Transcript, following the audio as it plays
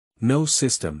No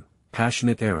system,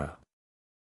 passionate era.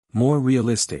 More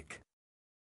realistic.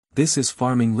 This is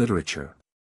farming literature.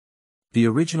 The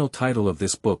original title of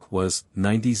this book was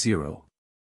 90.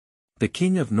 The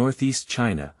King of Northeast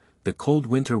China. The cold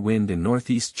winter wind in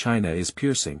northeast China is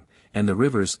piercing, and the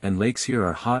rivers and lakes here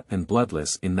are hot and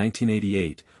bloodless. In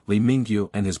 1988, Mingyu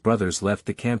and his brothers left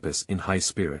the campus in high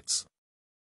spirits.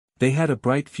 They had a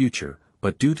bright future,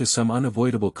 but due to some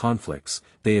unavoidable conflicts,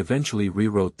 they eventually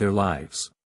rewrote their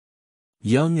lives.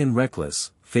 Young and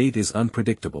reckless, fate is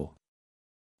unpredictable.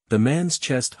 The man's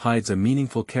chest hides a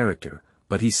meaningful character,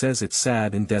 but he says it's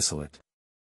sad and desolate.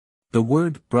 The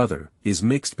word brother is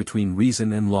mixed between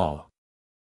reason and law.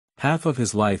 Half of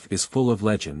his life is full of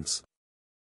legends.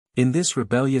 In this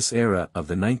rebellious era of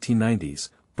the 1990s,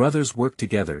 brothers worked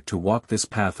together to walk this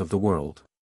path of the world.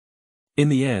 In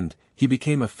the end, he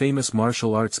became a famous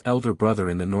martial arts elder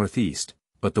brother in the Northeast,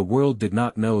 but the world did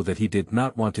not know that he did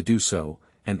not want to do so,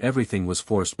 and everything was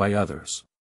forced by others.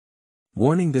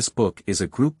 Warning: this book is a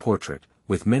group portrait,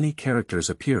 with many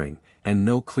characters appearing, and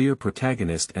no clear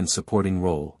protagonist and supporting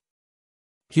role.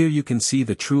 Here you can see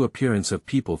the true appearance of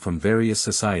people from various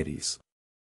societies.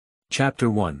 Chapter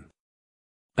 1.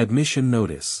 Admission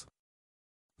Notice.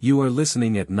 You are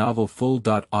listening at novel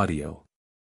full.audio.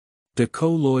 De co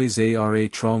lois ara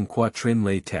trong quatrin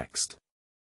lay text.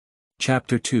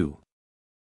 Chapter 2.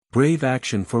 Brave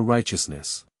Action for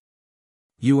Righteousness.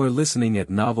 You are listening at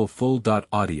novel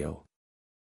full.audio.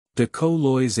 De co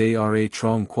lois ara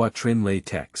trong quatrin lay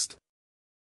text.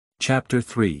 Chapter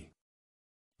 3.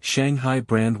 Shanghai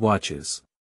Brand Watches.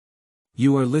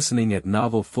 You are listening at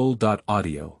novel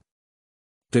full.audio.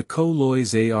 De co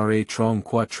lois ara trong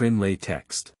quatrin lay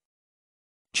text.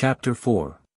 Chapter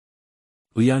 4.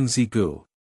 Liangzi Ge.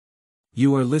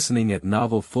 You are listening at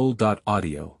novel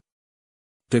full.audio.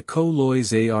 De co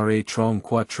lois ara trong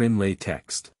quatrin lay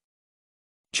text.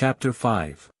 Chapter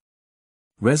 5.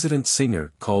 Resident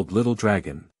Singer Called Little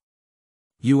Dragon.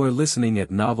 You are listening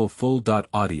at novel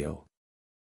full.audio.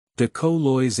 De co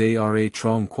lois ara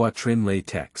trong quatrin lay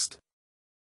text.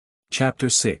 Chapter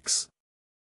 6.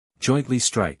 Jointly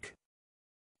Strike.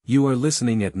 You are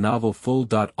listening at novel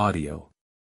full.audio.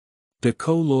 De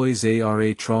co lois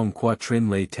ara trong quatrin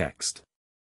lay text.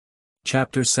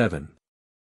 Chapter 7.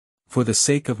 For the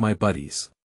Sake of My Buddies.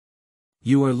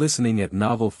 You are listening at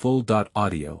novel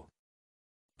full.audio.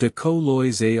 De co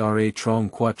lois ara trong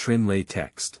quatrin lay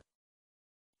text.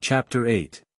 Chapter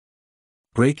 8.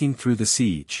 Breaking Through the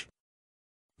Siege.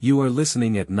 You are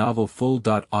listening at novel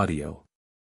full.audio.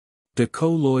 De co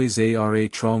lois ara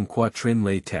trong quatrin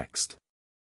lay text.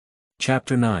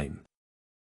 Chapter 9.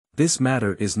 This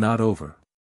Matter Is Not Over.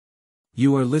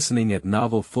 You are listening at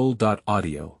novel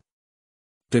full.audio.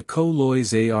 De co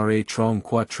lois ara trong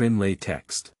quatrin lay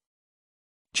text.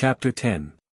 Chapter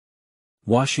 10.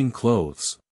 Washing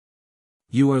Clothes.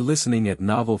 You are listening at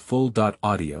novel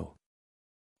full.audio.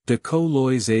 De co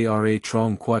lois ara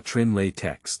trong quatrin lay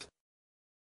text.